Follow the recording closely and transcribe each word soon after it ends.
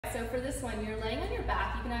so for this one, you're laying on your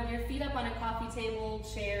back. You can have your feet up on a coffee table,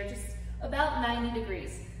 chair, just about 90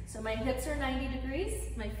 degrees. So my hips are 90 degrees,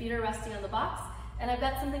 my feet are resting on the box, and I've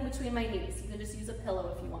got something between my knees. You can just use a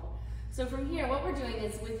pillow if you want. So from here, what we're doing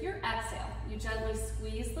is with your exhale, you gently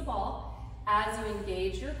squeeze the ball as you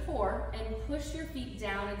engage your core and push your feet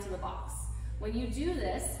down into the box. When you do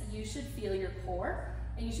this, you should feel your core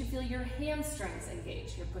and you should feel your hamstrings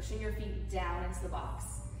engage. You're pushing your feet down into the box.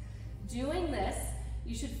 Doing this,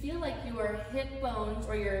 you should feel like your hip bones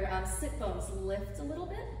or your sit bones lift a little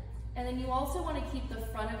bit, and then you also want to keep the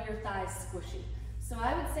front of your thighs squishy. So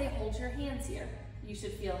I would say hold your hands here. You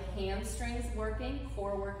should feel hamstrings working,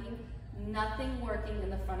 core working, nothing working in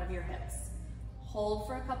the front of your hips. Hold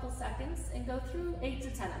for a couple seconds and go through 8 to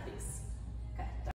 10 of these.